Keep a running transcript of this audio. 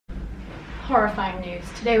horrifying news.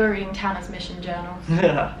 Today we're reading Tanner's mission journals.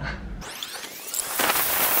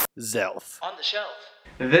 Zelf. On the shelf.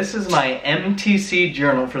 This is my MTC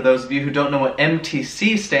journal. For those of you who don't know what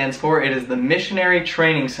MTC stands for, it is the Missionary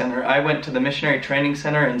Training Center. I went to the Missionary Training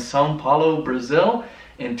Center in São Paulo, Brazil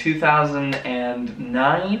in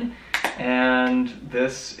 2009, and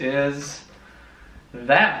this is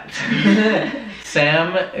that.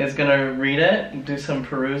 Sam is gonna read it, do some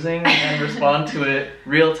perusing, and respond to it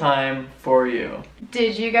real time for you.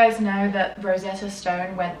 Did you guys know that Rosetta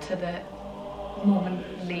Stone went to the Mormon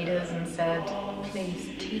leaders and said, please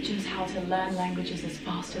teach us how to learn languages as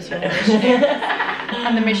fast as you're missionaries?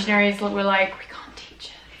 And the missionaries were like, we can't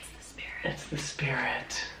teach it, it's the spirit. It's the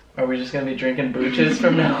spirit. Are we just gonna be drinking booches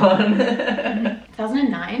from now on?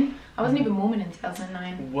 2009? I wasn't even Mormon in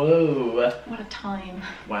 2009. Whoa. What a time.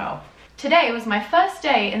 Wow. Today was my first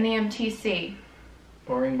day in the MTC.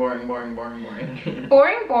 Boring, boring, boring, boring, boring.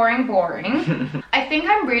 Boring, boring, boring. I think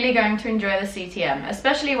I'm really going to enjoy the CTM,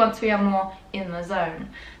 especially once we are more in the zone.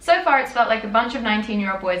 So far it's felt like a bunch of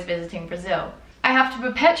 19-year-old boys visiting Brazil. I have to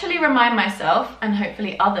perpetually remind myself, and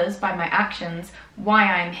hopefully others by my actions, why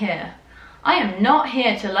I'm here. I am not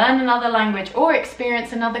here to learn another language or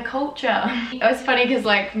experience another culture. It was funny because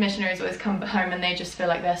like missionaries always come home and they just feel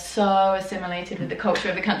like they're so assimilated with the culture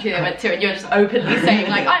of the country they went to, and you're just openly saying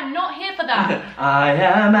like, I'm not here for that. I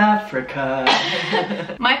am Africa.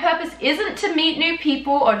 My purpose isn't to meet new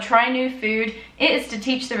people or try new food. It is to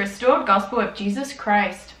teach the restored gospel of Jesus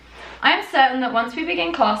Christ. I am certain that once we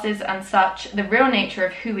begin classes and such, the real nature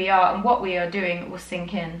of who we are and what we are doing will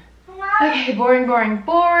sink in. Okay, boring, boring,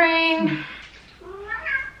 boring.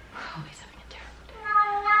 Oh, he's having a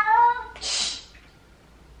terrible day. Shh.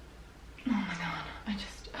 Oh my god, I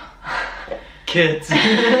just... Kids.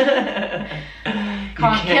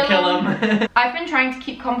 Can't kill them. I've been trying to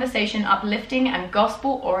keep conversation uplifting and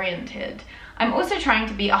gospel oriented. I'm also trying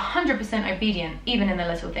to be 100% obedient, even in the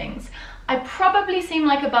little things. I probably seem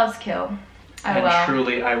like a buzzkill. Oh And well.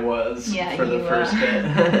 truly I was for the you first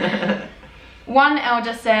bit. One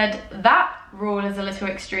elder said, that rule is a little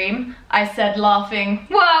extreme. I said, laughing,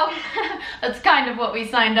 well, that's kind of what we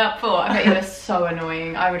signed up for. I bet you were so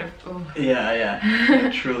annoying. I would have... Ooh. Yeah.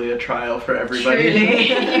 Truly a trial for everybody.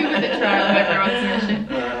 Truly, you were the trial of everyone's mission.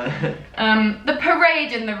 The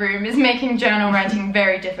parade in the room is making journal writing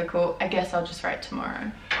very difficult. I guess I'll just write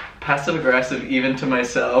tomorrow. Passive aggressive even to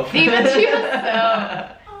myself. Even to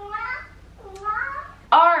yourself.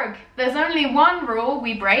 Arg! There's only one rule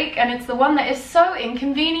we break, and it's the one that is so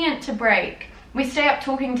inconvenient to break. We stay up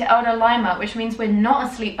talking to Elder Lima, which means we're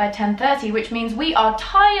not asleep by 10:30, which means we are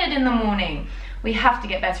tired in the morning. We have to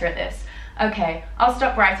get better at this. Okay, I'll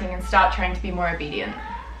stop writing and start trying to be more obedient.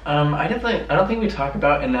 I don't think we talk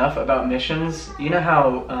about enough about missions. You know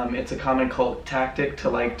how it's a common cult tactic to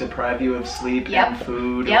like deprive you of sleep and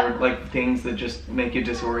food or like things that just make you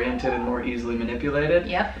disoriented and more easily manipulated?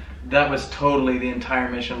 Yep. That was totally the entire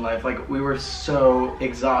mission life. Like we were so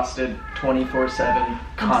exhausted 24/7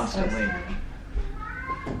 constantly.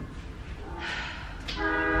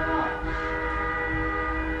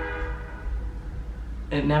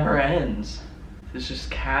 It never ends. There's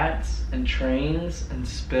just cats and trains and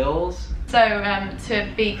spills. So, to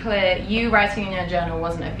be clear, you writing in your journal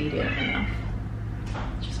wasn't obedient enough.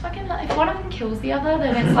 Just fucking, like, if one of them kills the other,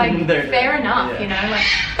 then it's like, fair enough, you know? Like.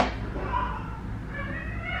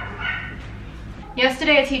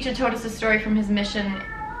 Yesterday, a teacher told us a story from his mission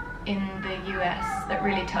in the US that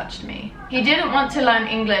really touched me. He didn't want to learn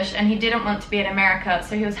English and he didn't want to be in America,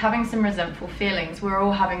 so he was having some resentful feelings. We're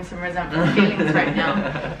all having some resentful feelings right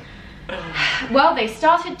now. Well, they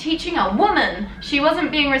started teaching a woman. She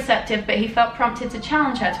wasn't being receptive, but he felt prompted to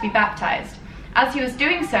challenge her to be baptized. As he was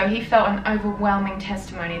doing so, he felt an overwhelming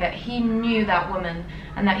testimony that he knew that woman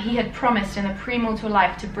and that he had promised in the premortal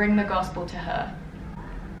life to bring the gospel to her.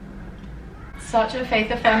 Such a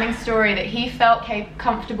faith-affirming story that he felt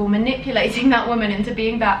comfortable manipulating that woman into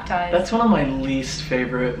being baptized. That's one of my least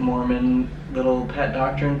favorite Mormon little pet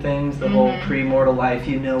doctrine things, the whole pre-mortal life,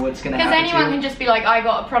 you know what's going to happen to you. Because anyone can just be like, I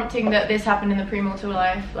got a prompting that this happened in the pre-mortal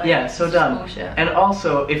life. Like, yeah, so dumb. Bullshit. And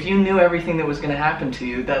also, if you knew everything that was going to happen to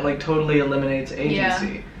you, that like totally eliminates agency.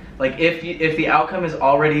 Yeah. Like if the outcome is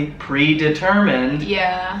already predetermined,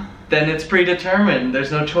 then it's predetermined.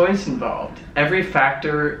 There's no choice involved. Every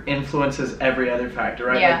factor influences every other factor,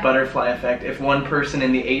 right? Like butterfly effect. If one person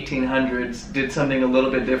in the 1800s did something a little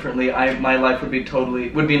bit differently, my life would be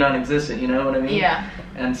non-existent, you know what I mean? Yeah.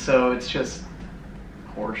 And so it's just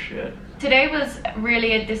horseshit. Today was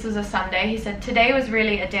really, this was a Sunday, he said, today was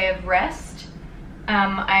really a day of rest.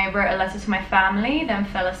 I wrote a letter to my family, then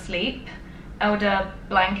fell asleep. Elder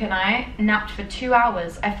Blank and I napped for 2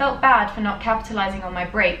 hours. I felt bad for not capitalizing on my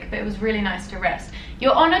break, but it was really nice to rest.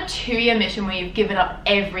 You're on a 2-year mission where you've given up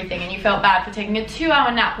everything and you felt bad for taking a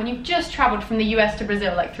 2-hour nap when you've just traveled from the US to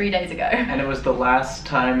Brazil like 3 days ago. And it was the last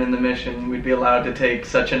time in the mission we'd be allowed to take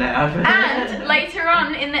such a nap. And later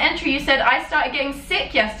on in the entry you said, I started getting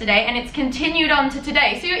sick yesterday and it's continued on to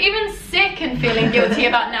today. So you're even sick and feeling guilty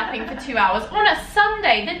about napping for 2 hours on a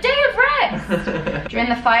Sunday, the day of rest. During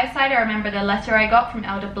the fireside, I remember the letter I got from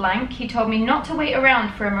Elder Blank. He told me not to wait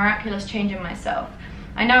around for a miraculous change in myself.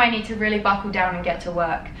 I know I need to really buckle down and get to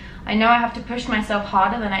work. I know I have to push myself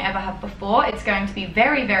harder than I ever have before. It's going to be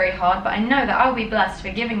very, very hard, but I know that I'll be blessed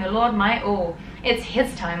for giving the Lord my all. It's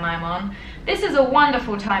His time I'm on. This is a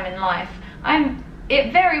wonderful time in life.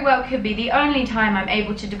 It very well could be the only time I'm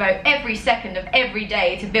able to devote every second of every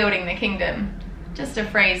day to building the kingdom. Just a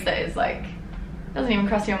phrase that is like, doesn't even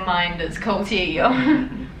cross your mind as culty.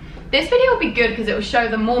 This video will be good because it will show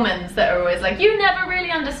the Mormons that are always like, you never really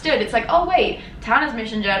understood. It's like, oh wait, Tana's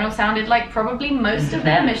mission journal sounded like probably most of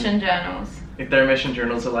their mission journals. If their mission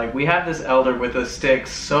journals are like, we have this elder with a stick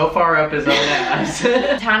so far up his own ass.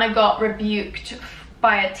 Tana got rebuked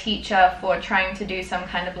by a teacher for trying to do some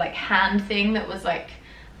kind of like hand thing that was like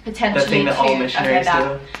potentially that thing that all missionaries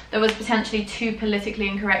do. That was potentially too politically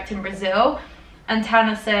incorrect in Brazil. And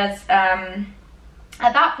Tana says,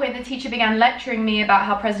 at that point, the teacher began lecturing me about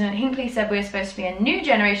how President Hinckley said we were supposed to be a new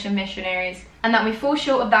generation of missionaries and that we fall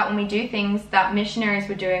short of that when we do things that missionaries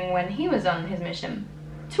were doing when he was on his mission.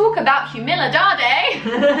 Talk about humildade!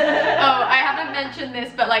 Oh, I haven't mentioned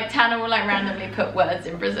this, but like Tana will like randomly put words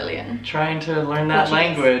in Brazilian. Trying to learn that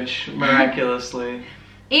language miraculously.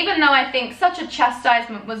 Even though I think such a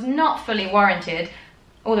chastisement was not fully warranted,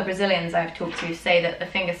 all the Brazilians I've talked to say that the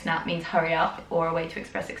finger snap means hurry up or a way to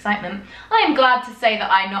express excitement. I am glad to say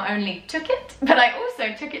that I not only took it, but I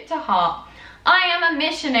also took it to heart. I am a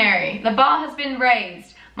missionary. The bar has been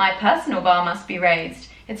raised. My personal bar must be raised.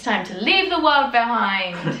 It's time to leave the world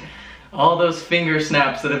behind. All those finger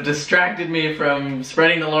snaps that have distracted me from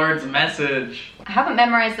spreading the Lord's message. I haven't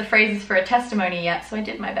memorized the phrases for a testimony yet, so I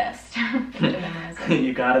did my best to memorize it.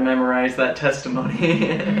 You gotta memorize that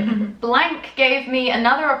testimony. Blank gave me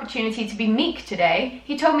another opportunity to be meek today.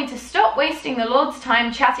 He told me to stop wasting the Lord's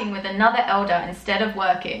time chatting with another elder instead of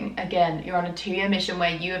working. Again, you're on a 2-year mission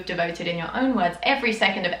where you have devoted, in your own words, every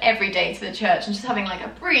second of every day to the church and just having like a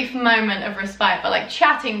brief moment of respite, but like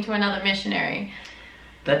chatting to another missionary.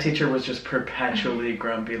 That teacher was just perpetually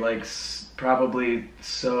grumpy, like probably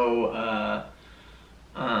so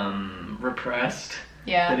repressed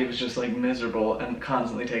that he was just like miserable and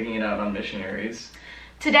constantly taking it out on missionaries.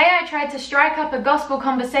 Today I tried to strike up a gospel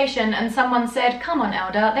conversation and someone said, come on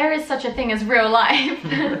Elder, there is such a thing as real life.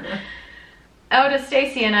 Elder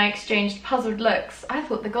Stacy and I exchanged puzzled looks. I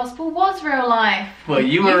thought the gospel was real life. Well,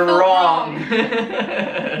 you were wrong.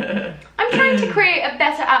 I'm trying to create a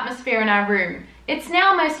better atmosphere in our room. It's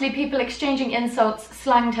now mostly people exchanging insults,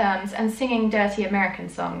 slang terms, and singing dirty American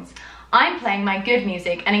songs. I'm playing my good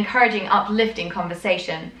music and encouraging uplifting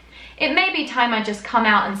conversation. It may be time I just come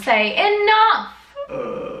out and say, enough!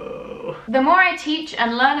 The more I teach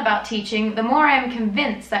and learn about teaching, the more I am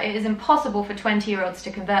convinced that it is impossible for 20-year-olds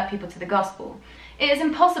to convert people to the gospel. It is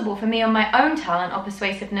impossible for me on my own talent or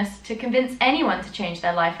persuasiveness to convince anyone to change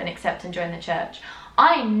their life and accept and join the church.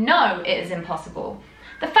 I know it is impossible.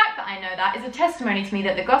 The fact that I know that is a testimony to me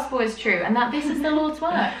that the gospel is true and that this is the Lord's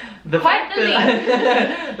work. The fact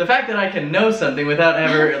that I can know something without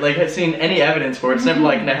ever like seeing any evidence for it's never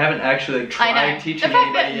like I haven't actually tried teaching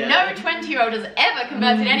anybody yet. The fact that no 20-year-old has ever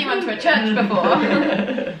converted anyone to a church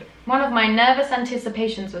before. One of my nervous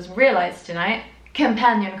anticipations was realized tonight.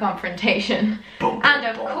 Companion confrontation. And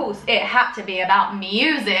of course it had to be about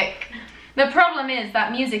music. The problem is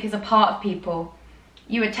that music is a part of people.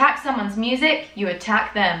 You attack someone's music, you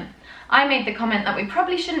attack them. I made the comment that we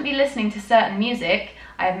probably shouldn't be listening to certain music.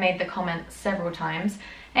 I have made the comment several times.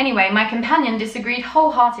 Anyway, my companion disagreed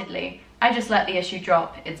wholeheartedly. I just let the issue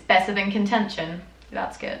drop. It's better than contention.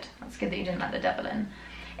 That's good. That's good that you didn't let the devil in.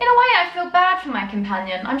 In a way, I feel bad for my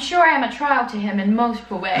companion. I'm sure I am a trial to him in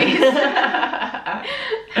multiple ways.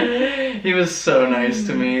 He was so nice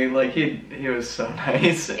to me. Like, he was so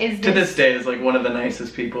nice. To this day, is like one of the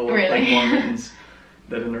nicest people, like Mormons,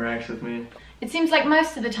 that interacts with me. It seems like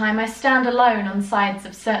most of the time I stand alone on sides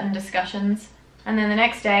of certain discussions. And then the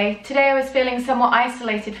next day, today I was feeling somewhat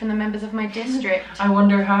isolated from the members of my district. I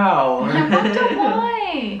wonder how. I wonder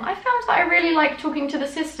why. I found that I really like talking to the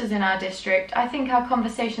sisters in our district. I think our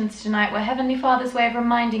conversations tonight were Heavenly Father's way of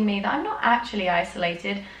reminding me that I'm not actually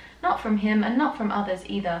isolated, not from him and not from others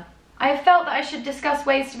either. I have felt that I should discuss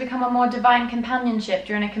ways to become a more divine companionship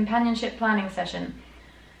during a companionship planning session.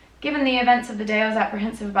 Given the events of the day, I was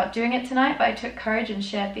apprehensive about doing it tonight, but I took courage and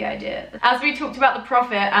shared the idea. As we talked about the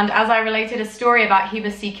prophet, and as I related a story about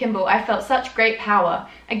Heber C. Kimball, I felt such great power.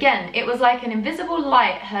 Again, it was like an invisible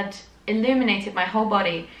light had illuminated my whole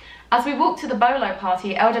body. As we walked to the bolo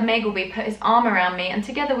party, Elder Magleby put his arm around me, and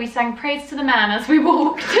together we sang praise to the man as we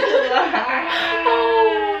walked.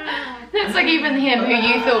 It's like even him, who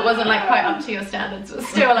you thought wasn't like quite up to your standards, was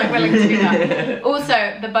still like willing to do that.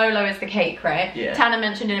 Also, the bolo is the cake, right? Yeah. Tana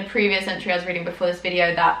mentioned in a previous entry I was reading before this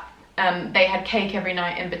video that they had cake every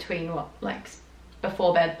night in between, like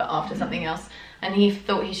before bed but after something else. And he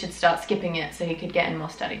thought he should start skipping it so he could get in more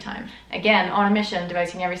study time. Again, on a mission,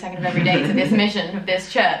 devoting every second of every day to this mission of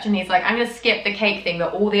this church. And he's like, I'm going to skip the cake thing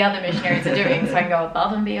that all the other missionaries are doing so I can go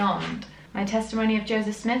above and beyond. My testimony of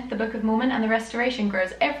Joseph Smith, the Book of Mormon, and the Restoration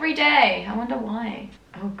grows every day. I wonder why.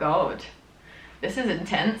 Oh God, this is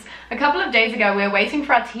intense. A couple of days ago, we were waiting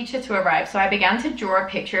for our teacher to arrive, so I began to draw a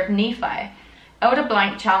picture of Nephi. Elder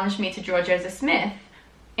Blank challenged me to draw Joseph Smith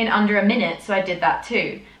in under a minute, so I did that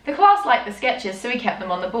too. The class liked the sketches, so we kept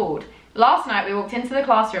them on the board. Last night, we walked into the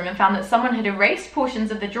classroom and found that someone had erased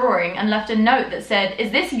portions of the drawing and left a note that said,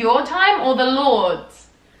 "Is this your time or the Lord's?"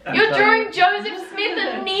 You're drawing Joseph Smith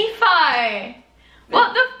and Nephi!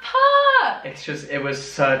 What the fuck? It's just, it was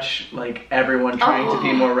such, like, everyone trying to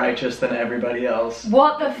be more righteous than everybody else.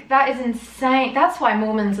 What the that is insane. That's why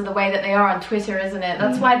Mormons are the way that they are on Twitter, isn't it?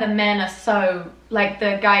 That's why the men are so, like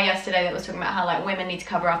the guy yesterday that was talking about how, like, women need to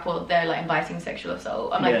cover up or they're, like, inviting sexual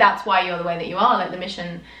assault. I'm like, that's why you're the way that you are. Like, the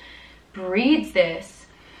mission breeds this.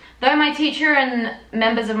 Though my teacher and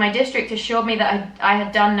members of my district assured me that I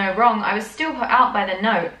had done no wrong, I was still put out by the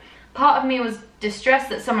note. Part of me was distressed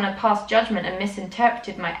that someone had passed judgment and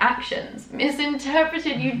misinterpreted my actions.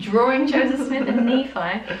 Misinterpreted you drawing Joseph Smith and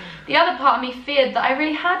Nephi. The other part of me feared that I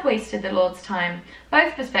really had wasted the Lord's time.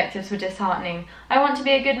 Both perspectives were disheartening. I want to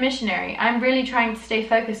be a good missionary. I'm really trying to stay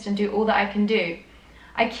focused and do all that I can do.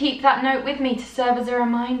 I keep that note with me to serve as a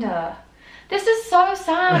reminder. This is so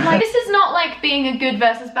sad. Like, this is not like being a good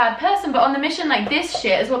versus bad person, but on the mission, like, this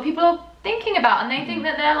shit is what people are thinking about, and they think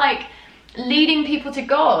that they're like leading people to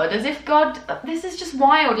God, as if God, this is just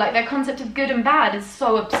wild. Like, their concept of good and bad is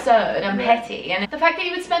so absurd and petty, and the fact that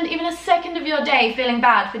you would spend even a second of your day feeling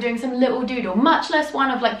bad for doing some little doodle, much less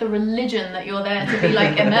one of like the religion that you're there to be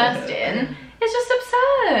like immersed in, is just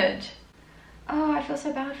absurd. Oh, I feel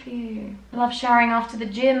so bad for you. I love showering after the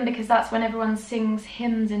gym because that's when everyone sings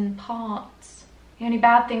hymns in parts. The only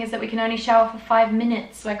bad thing is that we can only shower for 5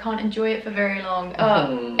 minutes, so I can't enjoy it for very long.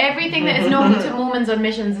 Everything that is normal to Mormons on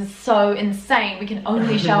missions is so insane. We can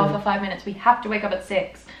only shower for 5 minutes. We have to wake up at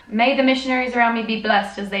 6. May the missionaries around me be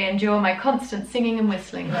blessed as they endure my constant singing and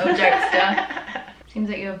whistling, little jokester. Seems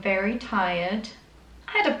like you're very tired.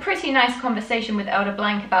 I had a pretty nice conversation with Elder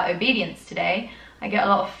Blank about obedience today. I get a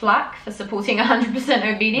lot of flack for supporting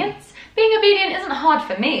 100% obedience. Being obedient isn't hard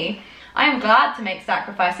for me. I am glad to make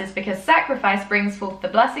sacrifices because sacrifice brings forth the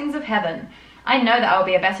blessings of heaven. I know that I will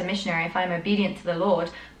be a better missionary if I am obedient to the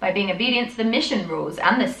Lord by being obedient to the mission rules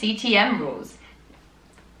and the CTM rules.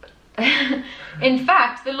 In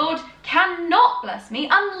fact, the Lord cannot bless me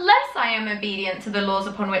unless I am obedient to the laws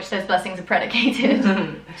upon which those blessings are predicated.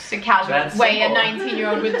 Just a casual way a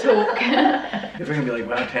 19-year-old would talk. People are gonna be like,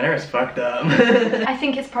 wow, Tanner is fucked up. I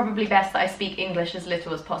think it's probably best that I speak English as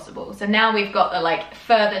little as possible. So now we've got the like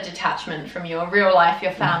further detachment from your real life,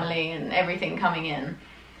 your family, and everything coming in.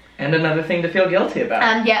 And another thing to feel guilty about.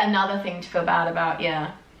 And yet another thing to feel bad about,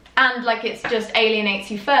 yeah. And like it just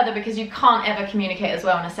alienates you further because you can't ever communicate as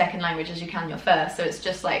well in a second language as you can your first. So it's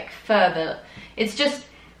just like further, it's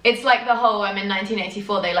like the whole, in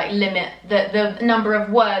 1984 they like limit the number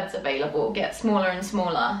of words available, get smaller and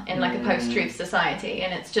smaller in like a post-truth society,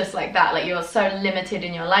 and it's just like that, like you're so limited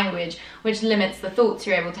in your language, which limits the thoughts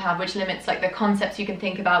you're able to have, which limits like the concepts you can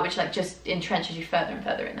think about, which like just entrenches you further and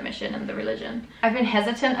further in the mission and the religion. I've been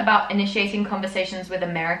hesitant about initiating conversations with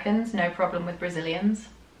Americans, no problem with Brazilians.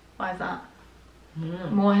 Why is that?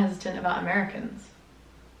 More hesitant about Americans.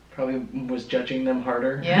 Probably was judging them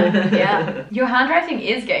harder. Yeah, yeah. Your handwriting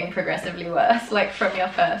is getting progressively worse, like from your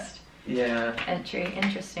first entry.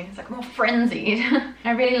 Interesting. It's like more frenzied.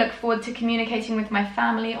 I really look forward to communicating with my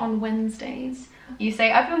family on Wednesdays. You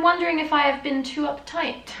say, I've been wondering if I have been too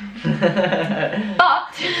uptight.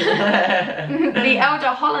 But the Elder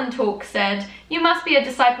Holland talk said, you must be a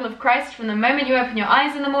disciple of Christ from the moment you open your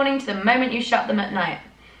eyes in the morning to the moment you shut them at night.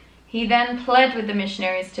 He then pled with the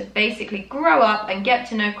missionaries to basically grow up and get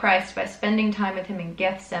to know Christ by spending time with him in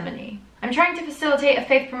Gethsemane. I'm trying to facilitate a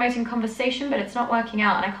faith-promoting conversation, but it's not working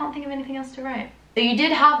out, and I can't think of anything else to write. So you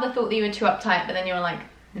did have the thought that you were too uptight, but then you were like,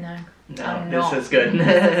 no. No, this is good.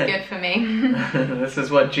 This is good for me. This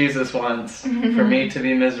is what Jesus wants, for me to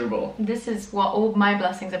be miserable. This is what all my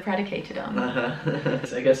blessings are predicated on.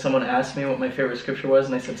 I guess someone asked me what my favorite scripture was,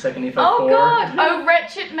 and I said 2 Nephi 4. Oh God! Oh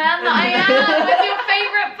wretched man that I am! Was your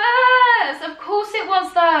favorite verse? Of course it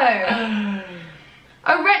was though.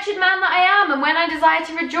 Oh wretched man that I am, and when I desire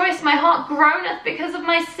to rejoice, my heart groaneth because of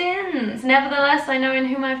my sins. Nevertheless, I know in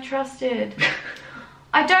whom I have trusted.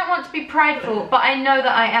 I don't want to be prideful, but I know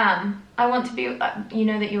that I am. I want to be, you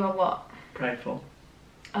know that you are what? Prideful.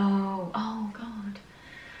 Oh God.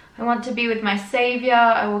 I want to be with my Savior.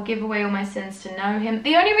 I will give away all my sins to know him.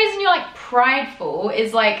 The only reason you're like prideful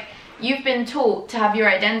is like you've been taught to have your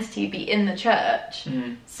identity be in the church.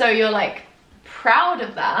 So you're like proud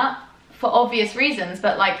of that for obvious reasons,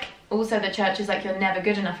 but like also the church is like you're never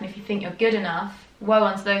good enough, and if you think you're good enough, woe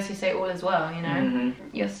unto those who say all is well, you know.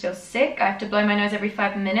 You're still sick. I have to blow my nose every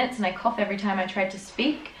 5 minutes, and I cough every time I try to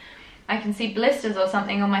speak. I can see blisters or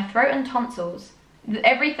something on my throat and tonsils.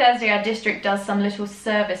 Every Thursday our district does some little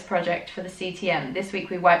service project for the CTM. This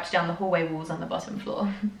week we wiped down the hallway walls on the bottom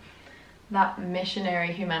floor. That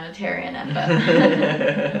missionary humanitarian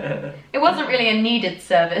effort. It wasn't really a needed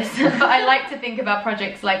service, but I like to think about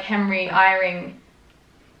projects like Henry Eyring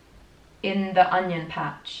in the onion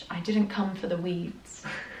patch. I didn't come for the weeds.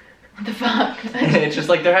 What the fuck? It's just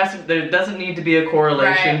like there doesn't need to be a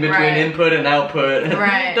correlation between input and output.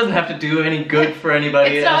 It doesn't have to do any good for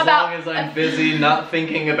anybody as long as I'm busy not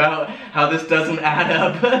thinking about how this doesn't add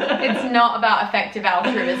up. It's not about effective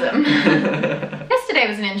altruism. Yesterday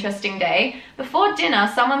was an interesting day. Before dinner,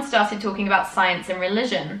 someone started talking about science and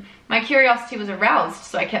religion. My curiosity was aroused,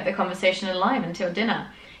 so I kept the conversation alive until dinner.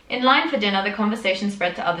 In line for dinner, the conversation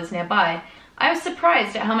spread to others nearby. I was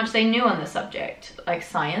surprised at how much they knew on the subject, like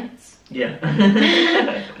science. Yeah.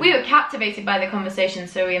 We were captivated by the conversation,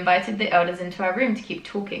 so we invited the elders into our room to keep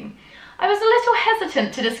talking. I was a little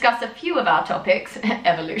hesitant to discuss a few of our topics,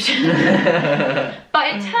 evolution.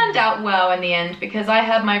 But it turned out well in the end, because I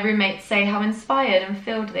heard my roommates say how inspired and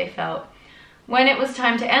filled they felt. When it was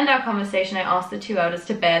time to end our conversation, I asked the two elders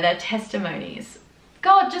to bear their testimonies.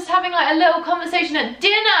 God, just having like a little conversation at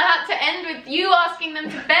dinner had to end with you asking them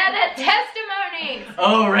to bear their testimonies.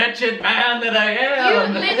 Oh, wretched man that I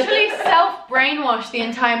am. You literally self-brainwash the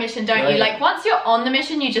entire mission, don't you? Like once you're on the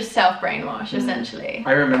mission, you just self-brainwash, essentially.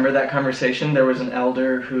 I remember that conversation. There was an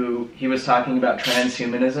elder who, he was talking about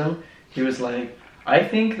transhumanism. He was like, I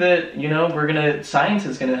think that, you know, science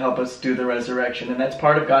is gonna help us do the resurrection, and that's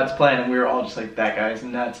part of God's plan. And we were all just like, that guy's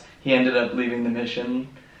nuts. He ended up leaving the mission.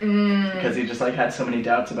 Because he just like had so many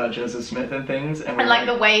doubts about Joseph Smith and things, and like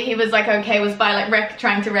the way he was like okay was by like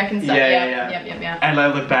trying to reconcile. Yeah. And I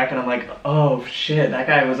look back and I'm like, oh shit, that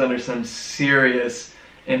guy was under some serious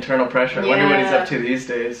internal pressure. I wonder what he's up to these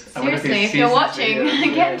days. Seriously, if you're watching,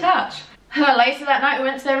 get in touch. Later that night we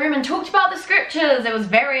went to their room and talked about the scriptures. It was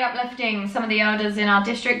very uplifting. Some of the elders in our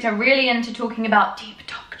district are really into talking about deep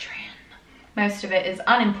doctrine. Most of it is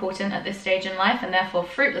unimportant at this stage in life and therefore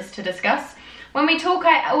fruitless to discuss. When we talk,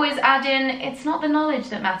 I always add in, it's not the knowledge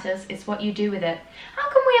that matters, it's what you do with it. How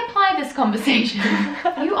can we apply this conversation?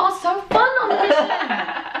 You are so fun on the mission.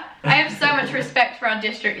 I have so much respect for our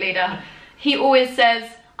district leader. He always says,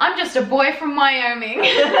 I'm just a boy from Wyoming. All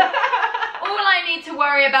I need to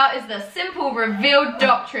worry about is the simple revealed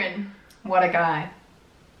doctrine. What a guy.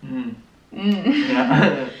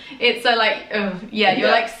 Yeah. It's so like, your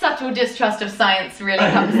like subtle distrust of science really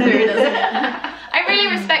comes through, doesn't it? I really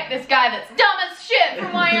respect this guy that's dumb as shit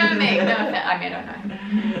from Wyoming. No, I mean, I don't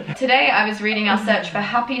know. Today I was reading Our Search for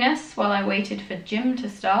Happiness while I waited for gym to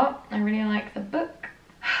start. I really like the book.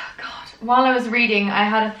 God. While I was reading, I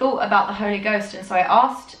had a thought about the Holy Ghost, and so I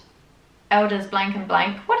asked elders blank and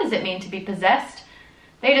blank, what does it mean to be possessed?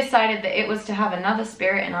 They decided that it was to have another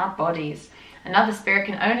spirit in our bodies. Another spirit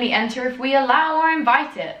can only enter if we allow or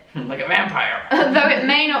invite it. Like a vampire. Though it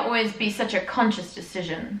may not always be such a conscious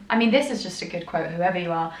decision. I mean, this is just a good quote, whoever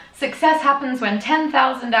you are. Success happens when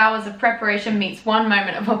 10,000 hours of preparation meets one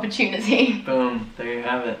moment of opportunity. Boom, there you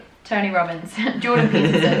have it. Tony Robbins, Jordan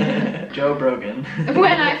Peterson. Joe Brogan.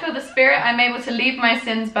 When I feel the spirit, I'm able to leave my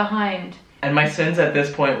sins behind. And my sins at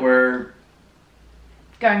this point were...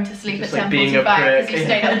 going to sleep at 10:45 because you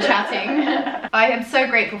stayed up chatting. I am so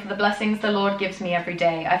grateful for the blessings the Lord gives me every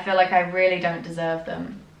day. I feel like I really don't deserve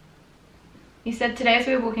them. He said, today as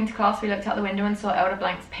we were walking to class, we looked out the window and saw Elder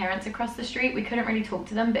Blank's parents across the street. We couldn't really talk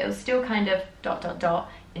to them, but it was still kind of ...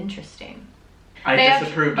 interesting. I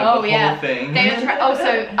disapproved of the whole thing.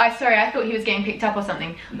 Sorry, I thought he was getting picked up or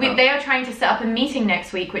something. No. They are trying to set up a meeting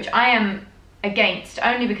next week, which I am against,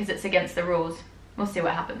 only because it's against the rules. We'll see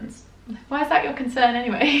what happens. Why is that your concern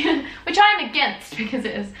anyway? Which I'm against, because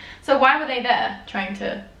it is. So why were they there, trying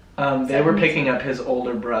to... they were picking up his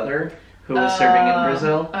older brother, who was serving in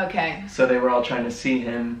Brazil. Okay. So they were all trying to see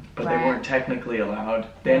him, but they weren't technically allowed.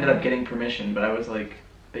 They ended up getting permission, but I was like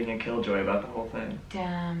being a killjoy about the whole thing.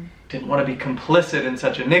 Damn. Didn't want to be complicit in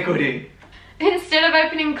such iniquity. Instead of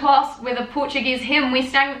opening class with a Portuguese hymn, we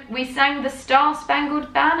sang the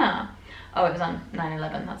Star-Spangled Banner. Oh, it was on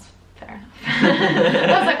 9/11, that's fair enough.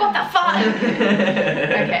 I was like, what the fuck?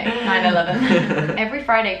 Okay, 9/11. Every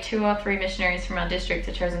Friday, 2 or 3 missionaries from our district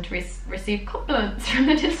are chosen to receive compliments from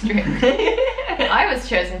the district. I was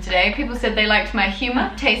chosen today. People said they liked my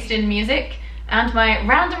humour, taste in music, and my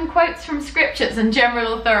random quotes from scriptures and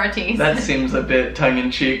general authorities. That seems a bit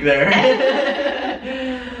tongue-in-cheek there.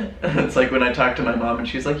 It's like when I talk to my mom and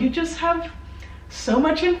she's like, you just have so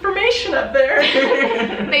much information up there.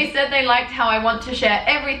 They said they liked how I want to share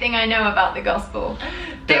everything I know about the gospel.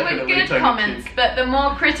 They were good comments, but the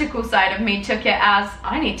more critical side of me took it as,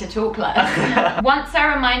 I need to talk less. Once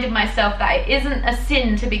I reminded myself that it isn't a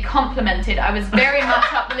sin to be complimented, I was very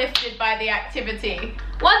much uplifted by the activity.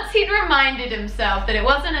 Once he'd reminded himself that it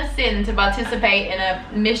wasn't a sin to participate in a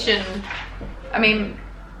mission, I mean,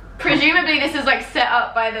 presumably this is like set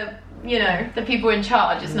up by the, you know, the people in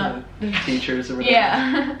charge. It's not teachers or whatever.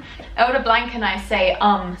 Yeah. Elder Blank and I say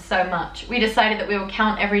so much. We decided that we will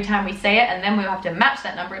count every time we say it, and then we'll have to match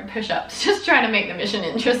that number in push-ups, just trying to make the mission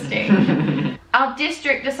interesting. Our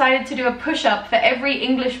district decided to do a push-up for every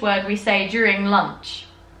English word we say during lunch.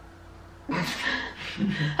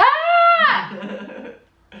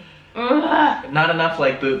 Not enough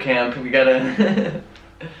like boot camp. We gotta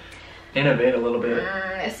innovate a little bit.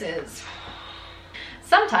 This is...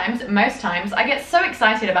 Sometimes, most times, I get so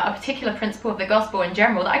excited about a particular principle of the gospel in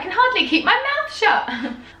general that I can hardly keep my mouth shut.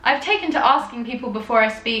 I've taken to asking people before I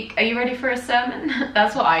speak, are you ready for a sermon?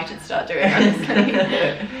 That's what I should start doing, honestly.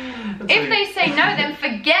 If they say no, then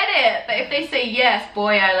forget it. But if they say yes,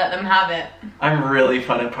 boy, I let them have it. I'm really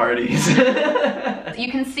fun at parties.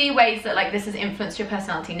 You can see ways that like this has influenced your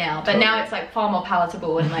personality now, but now it's like far more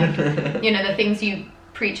palatable, and like, you know, the things you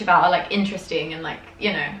preach about are like interesting, and like,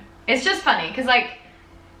 you know, it's just funny because like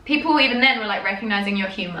people even then were like recognizing your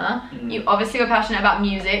humor. You obviously were passionate about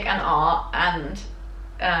music and art, and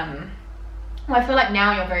well, I feel like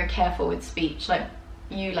now you're very careful with speech, like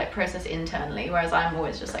you like process internally, whereas I'm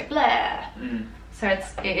always just like blah. So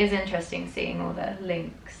it is interesting seeing all the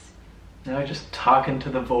links. Now I just talk into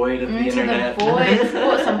the void of the internet. To the void.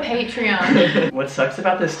 Support us on Patreon. What sucks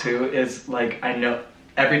about this too is like I know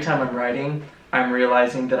every time I'm writing, I'm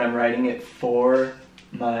realizing that I'm writing it for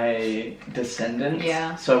my descendants.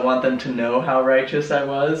 Yeah. So I want them to know how righteous I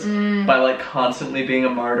was by like constantly being a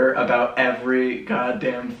martyr about every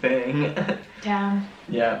goddamn thing. Damn.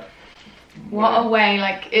 Yeah. What a way,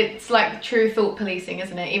 like, it's like true thought policing,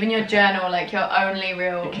 isn't it? Even your journal, like, your only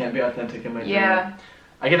real... It can't be authentic in my journal.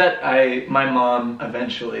 I get that. My mom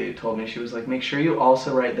eventually told me, she was like, make sure you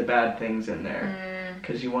also write the bad things in there,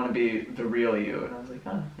 because you want to be the real you. And I was like,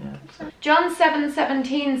 oh, yeah. John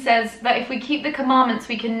 7:17 says that if we keep the commandments,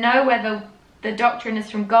 we can know whether the doctrine is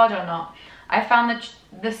from God or not. I found that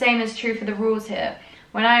the same is true for the rules here.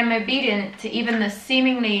 When I am obedient to even the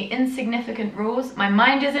seemingly insignificant rules, my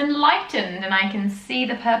mind is enlightened and I can see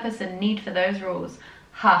the purpose and need for those rules.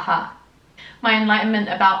 Ha ha. My enlightenment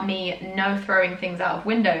about me no throwing things out of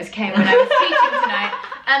windows came when I was teaching tonight,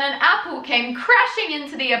 and an apple came crashing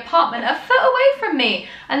into the apartment a foot away from me,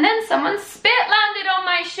 and then someone's spit landed on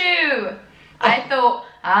my shoe. I thought,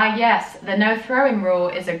 ah yes, the no throwing rule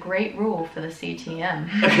is a great rule for the CTM.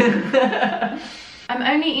 I'm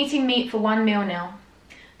only eating meat for one meal now.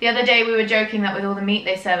 The other day we were joking that with all the meat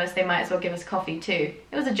they serve us, they might as well give us coffee too.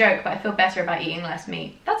 It was a joke, but I feel better about eating less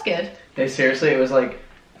meat. That's good. They seriously, it was like,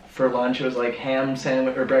 for lunch it was like ham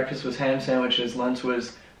sandwich, or breakfast was ham sandwiches, lunch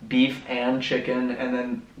was beef and chicken, and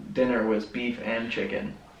then dinner was beef and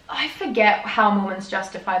chicken. I forget how Mormons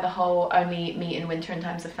justify the whole only eat meat in winter in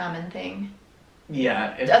times of famine thing.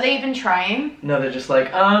 Yeah. Are they even trying? No, they're just like,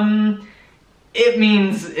 it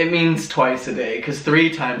means twice a day, because 3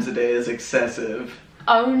 times a day is excessive.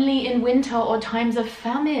 Only in winter or times of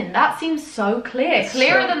famine. That seems so clear.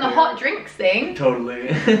 Clearer than the hot drinks thing. Totally.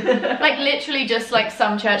 Like literally just like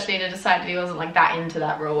some church leader decided he wasn't like that into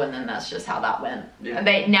that rule, and then that's just how that went. Yeah.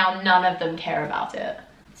 And now none of them care about it.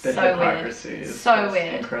 The so hypocrisy weird. is so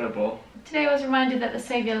weird. Incredible. Today I was reminded that the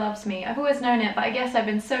Saviour loves me. I've always known it, but I guess I've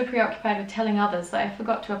been so preoccupied with telling others that I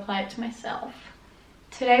forgot to apply it to myself.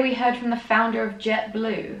 Today we heard from the founder of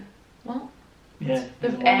JetBlue. What? Yeah.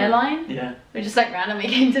 The airline? Yeah. We just like randomly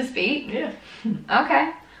came to speak? Yeah.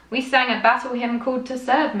 Okay. We sang a battle hymn called To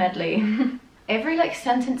Serve medley. every like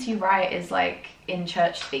sentence you write is like in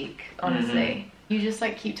church speak, honestly. You just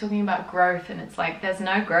like keep talking about growth, and it's like there's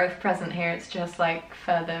no growth present here. It's just like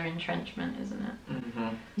further entrenchment, isn't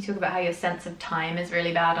it? You talk about how your sense of time is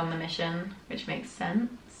really bad on the mission, which makes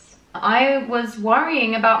sense. I was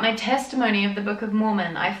worrying about my testimony of the Book of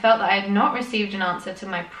Mormon. I felt that I had not received an answer to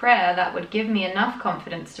my prayer that would give me enough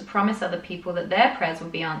confidence to promise other people that their prayers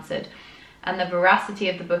would be answered and the veracity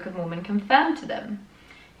of the Book of Mormon confirmed to them.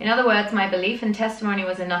 In other words, my belief and testimony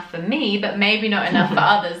was enough for me, but maybe not enough for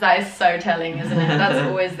others. That is so telling, isn't it? That's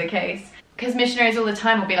always the case. Because missionaries all the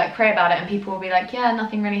time will be like, pray about it, and people will be like, yeah,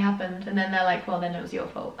 nothing really happened. And then they're like, well, then it was your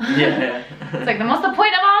fault. Yeah. It's like, then what's the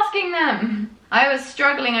point of asking them? I was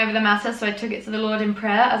struggling over the matter, so I took it to the Lord in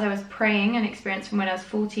prayer. As I was praying, an experience from when I was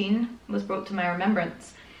 14 was brought to my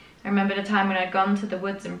remembrance. I remembered a time when I'd gone to the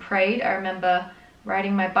woods and prayed. I remember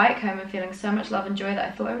riding my bike home and feeling so much love and joy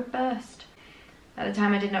that I thought I would burst. At the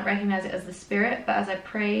time I did not recognize it as the Spirit, but as I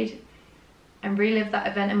prayed and relived that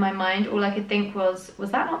event in my mind, all I could think was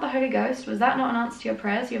that not the Holy Ghost? Was that not an answer to your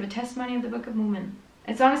prayers? You have a testimony of the Book of Mormon.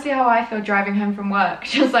 It's honestly how I feel driving home from work,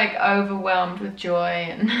 just like overwhelmed with joy.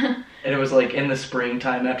 And it was like in the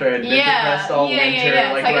springtime after I had been depressed all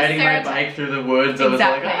winter, like riding my bike through the woods.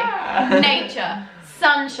 Exactly. I was like, Nature,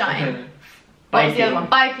 sunshine. What was the other one?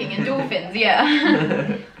 Biking, endorphins,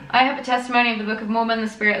 yeah. I have a testimony of the Book of Mormon, the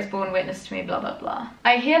Spirit has borne witness to me, blah, blah, blah.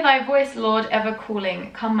 I hear thy voice, Lord, ever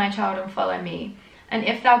calling, come, my child, and follow me. And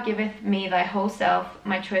if thou giveth me thy whole self,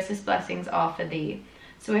 my choicest blessings are for thee.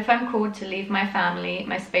 So if I'm called to leave my family,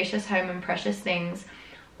 my spacious home and precious things,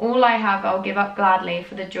 all I have I'll give up gladly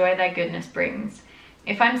for the joy thy goodness brings.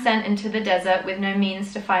 If I'm sent into the desert with no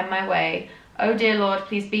means to find my way, oh dear Lord,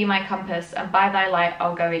 please be my compass, and by thy light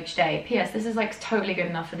I'll go each day. P.S. This is like totally good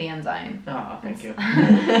enough for the enzyme. Oh, thank you.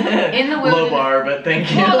 In the wilderness. Low bar, but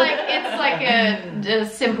thank you. Well, like it's like a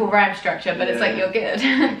simple rhyme structure, but it's like you're good.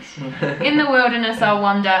 In the wilderness I'll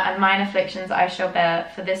wander, and mine afflictions I shall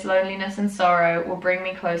bear, for this loneliness and sorrow will bring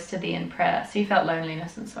me close to thee in prayer. So you felt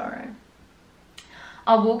loneliness and sorrow.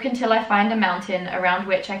 I'll walk until I find a mountain around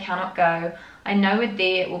which I cannot go. I know with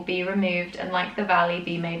thee it will be removed, and like the valley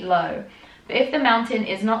be made low. But if the mountain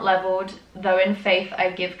is not levelled, though in faith I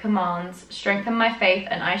give commands, strengthen my faith,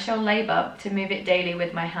 and I shall labour to move it daily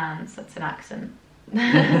with my hands. That's an accent. It's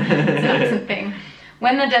an accent thing.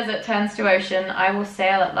 When the desert turns to ocean, I will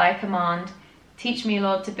sail at thy command. Teach me,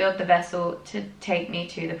 Lord, to build the vessel to take me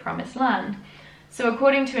to the promised land. So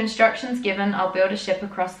according to instructions given, I'll build a ship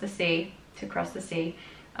across the sea, to cross the sea.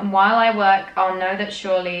 And while I work, I'll know that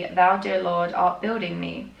surely thou, dear Lord, art building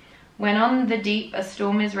me. When on the deep a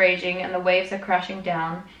storm is raging and the waves are crashing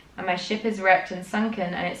down, and my ship is wrecked and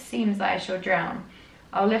sunken, and it seems that I shall drown,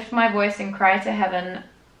 I'll lift my voice and cry to heaven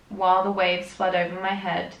while the waves flood over my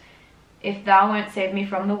head. If thou won't save me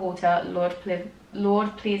from the water,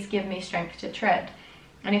 Lord, please give me strength to tread.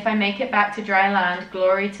 And if I make it back to dry land,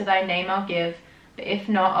 glory to thy name I'll give. But if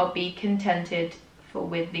not, I'll be contented, for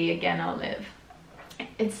with thee again I'll live.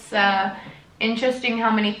 It's interesting how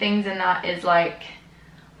many things in that is like,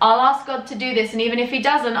 I'll ask God to do this, and even if he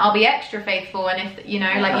doesn't, I'll be extra faithful. And if, you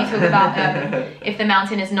know, like you talk about if the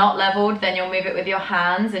mountain is not leveled, then you'll move it with your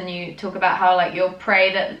hands, and you talk about how like you'll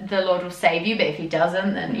pray that the Lord will save you, but if he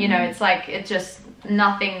doesn't, then, you know, it's like, it just,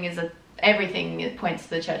 nothing is everything points to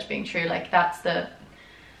the church being true. Like that's the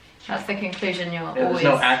conclusion you're always... There's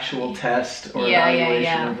no actual test or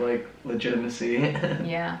evaluation of like legitimacy.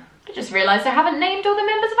 Yeah. I just realised I haven't named all the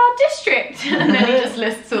members of our district. And then he just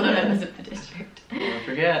lists all the members of the district. Don't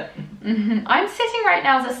forget. I'm sitting right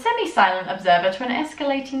now as a semi-silent observer to an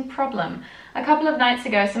escalating problem. A couple of nights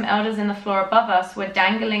ago, some elders in the floor above us were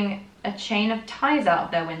dangling a chain of ties out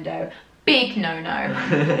of their window. Big no-no.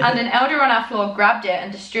 And an elder on our floor grabbed it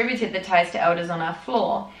and distributed the ties to elders on our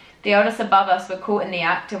floor. The elders above us were caught in the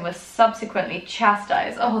act and were subsequently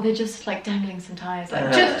chastised. Oh, they're just like dangling some ties,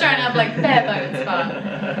 like just trying to have like bare bones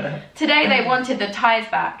fun. Today they wanted the ties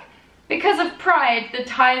back. Because of pride, the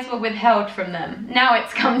ties were withheld from them. Now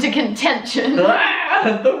it's come to contention.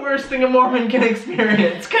 The worst thing a Mormon can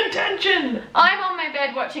experience. Contention! I'm on my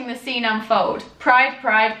bed watching the scene unfold. Pride,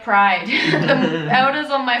 pride, pride. The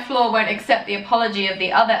elders on my floor won't accept the apology of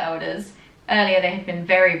the other elders. Earlier they had been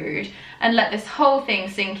very rude, and let this whole thing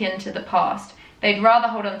sink into the past. They'd rather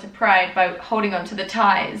hold on to pride by holding on to the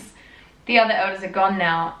ties. The other elders are gone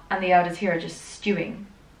now, and the elders here are just stewing.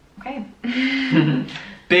 Okay.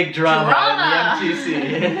 Big drama in the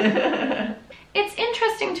MTC. It's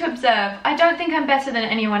interesting to observe. I don't think I'm better than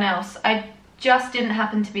anyone else. I just didn't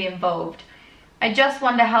happen to be involved. I just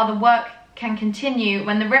wonder how the work can continue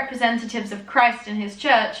when the representatives of Christ and his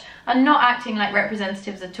church are not acting like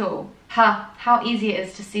representatives at all. Ha, how easy it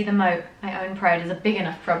is to see the mote. My own pride is a big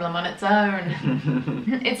enough problem on its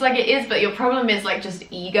own. It's like it is, but your problem is like just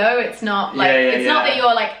ego. It's not like, it's not that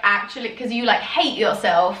you're like actually, because you like hate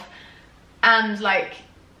yourself and like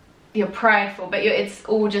you're prideful, but it's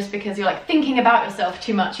all just because you're like thinking about yourself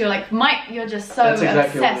too much. You're like, you're just so That's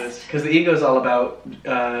exactly obsessed. what it is. Because the ego is all about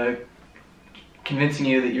convincing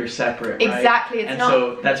you that you're separate, right? Exactly. It's and not.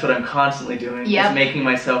 so that's what I'm constantly doing, is making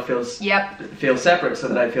myself feel separate, so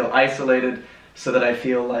that I feel isolated, so that I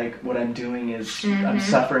feel like what I'm doing is I'm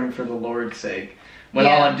suffering for the Lord's sake. When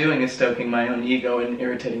all I'm doing is stoking my own ego and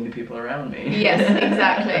irritating the people around me. Yes,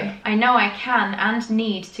 exactly. I know I can and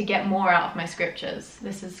need to get more out of my scriptures.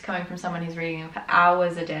 This is coming from someone who's reading them for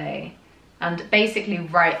hours a day and basically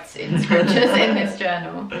writes in scriptures in this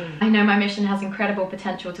journal. I know my mission has incredible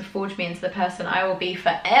potential to forge me into the person I will be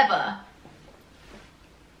forever.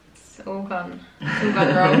 It's all gone. It's all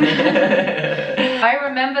gone wrong. I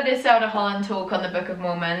remember this Elder Holland talk on the Book of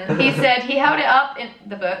Mormon. He said he held it up in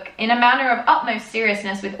the book in a manner of utmost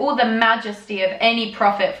seriousness with all the majesty of any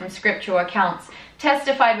prophet from scriptural accounts,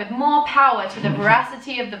 testified with more power to the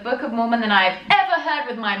veracity of the Book of Mormon than I have ever heard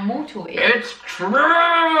with my mortal ear. It's true!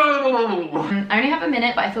 I only have a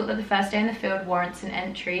minute, but I thought that the first day in the field warrants an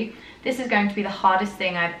entry. This is going to be the hardest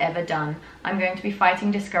thing I've ever done. I'm going to be fighting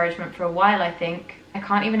discouragement for a while, I think. I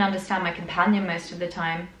can't even understand my companion most of the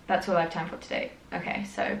time. That's all I have time for today. Okay,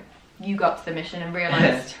 so you got to the mission and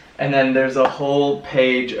realized. And then there's a whole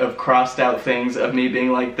page of crossed out things of me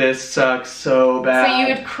being like, this sucks so bad. So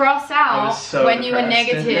you would cross out when you were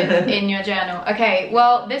depressed. negative in your journal. Okay,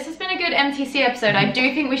 well, this has been a good MTC episode. I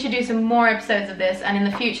do think we should do some more episodes of this, and in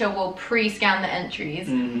the future we'll pre-scan the entries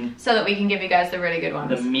so that we can give you guys the really good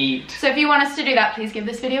ones. The meat. So if you want us to do that, please give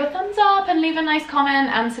this video a thumbs up and leave a nice comment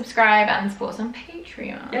and subscribe and support us on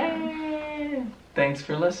Patreon. Yay! Thanks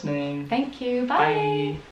for listening. Thank you. Bye. Bye.